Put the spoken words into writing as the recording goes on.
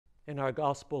in our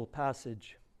gospel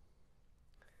passage.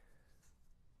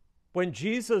 When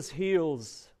Jesus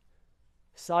heals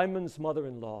Simon's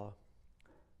mother-in-law,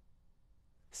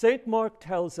 St. Mark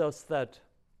tells us that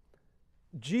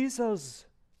Jesus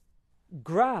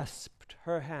grasped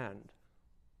her hand.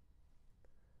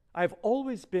 I've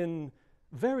always been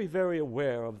very, very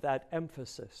aware of that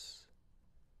emphasis.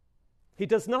 He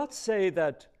does not say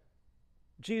that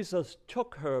Jesus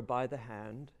took her by the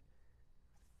hand.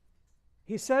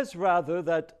 He says rather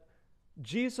that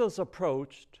Jesus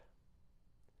approached,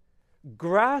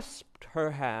 grasped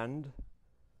her hand,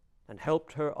 and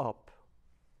helped her up.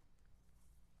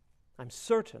 I'm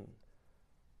certain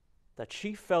that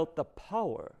she felt the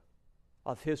power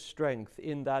of his strength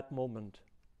in that moment.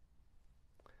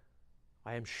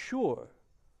 I am sure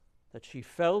that she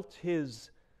felt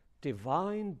his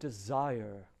divine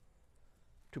desire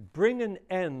to bring an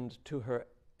end to her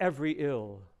every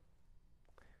ill.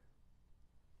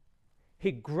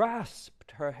 He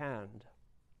grasped her hand.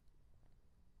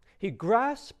 He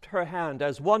grasped her hand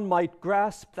as one might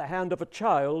grasp the hand of a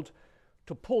child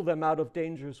to pull them out of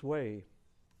danger's way.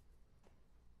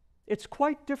 It's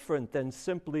quite different than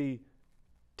simply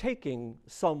taking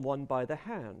someone by the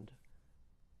hand.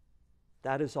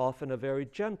 That is often a very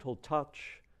gentle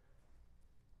touch.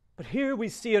 But here we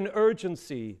see an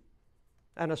urgency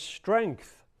and a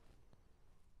strength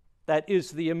that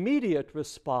is the immediate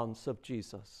response of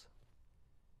Jesus.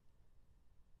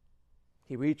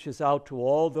 He reaches out to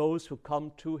all those who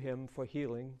come to him for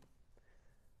healing.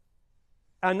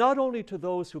 And not only to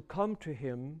those who come to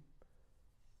him,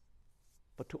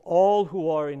 but to all who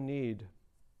are in need.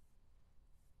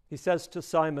 He says to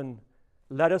Simon,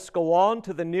 "Let us go on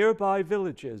to the nearby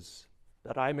villages,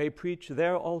 that I may preach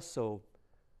there also.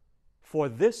 For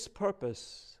this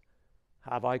purpose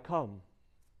have I come."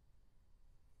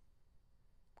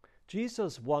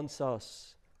 Jesus wants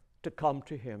us to come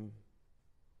to him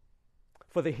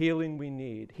for the healing we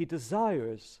need. He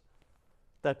desires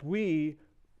that we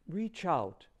reach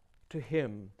out to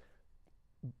him.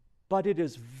 But it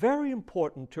is very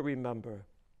important to remember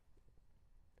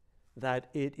that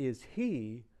it is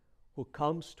he who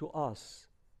comes to us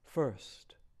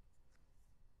first.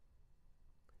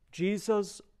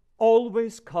 Jesus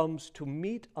always comes to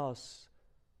meet us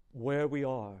where we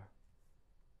are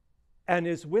and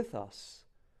is with us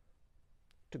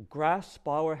to grasp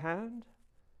our hand,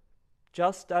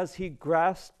 just as he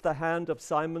grasped the hand of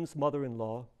Simon's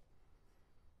mother-in-law.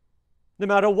 No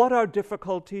matter what our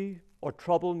difficulty or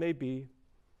trouble may be,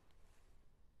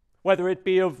 whether it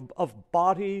be of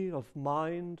body, of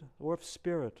mind, or of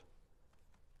spirit,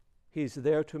 he's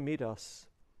there to meet us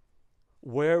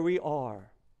where we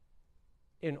are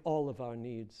in all of our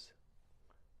needs.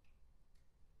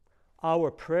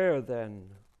 Our prayer,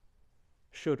 then,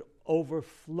 should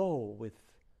overflow with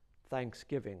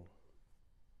thanksgiving.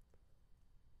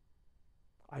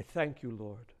 I thank you,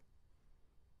 Lord.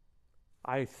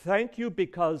 I thank you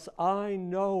because I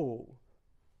know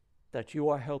that you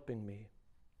are helping me.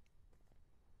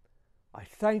 I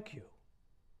thank you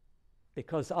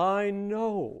because I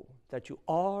know that you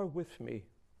are with me,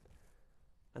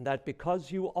 and that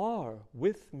because you are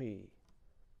with me,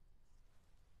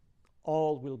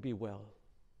 all will be well.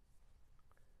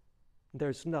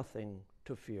 There's nothing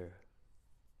to fear.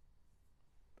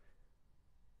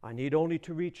 I need only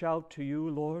to reach out to you,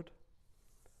 Lord,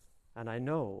 and I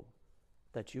know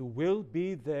that you will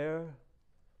be there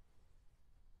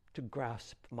to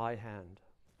grasp my hand.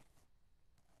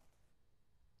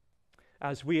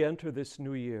 As we enter this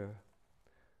new year,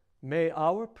 may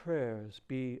our prayers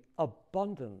be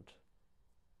abundant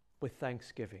with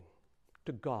thanksgiving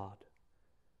to God,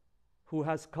 who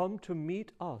has come to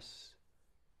meet us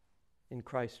in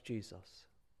Christ Jesus.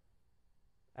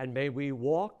 And may we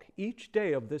walk each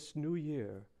day of this new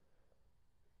year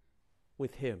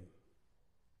with him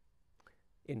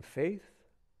in faith,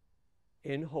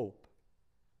 in hope,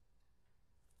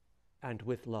 and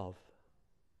with love.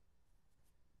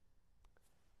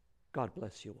 God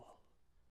bless you all.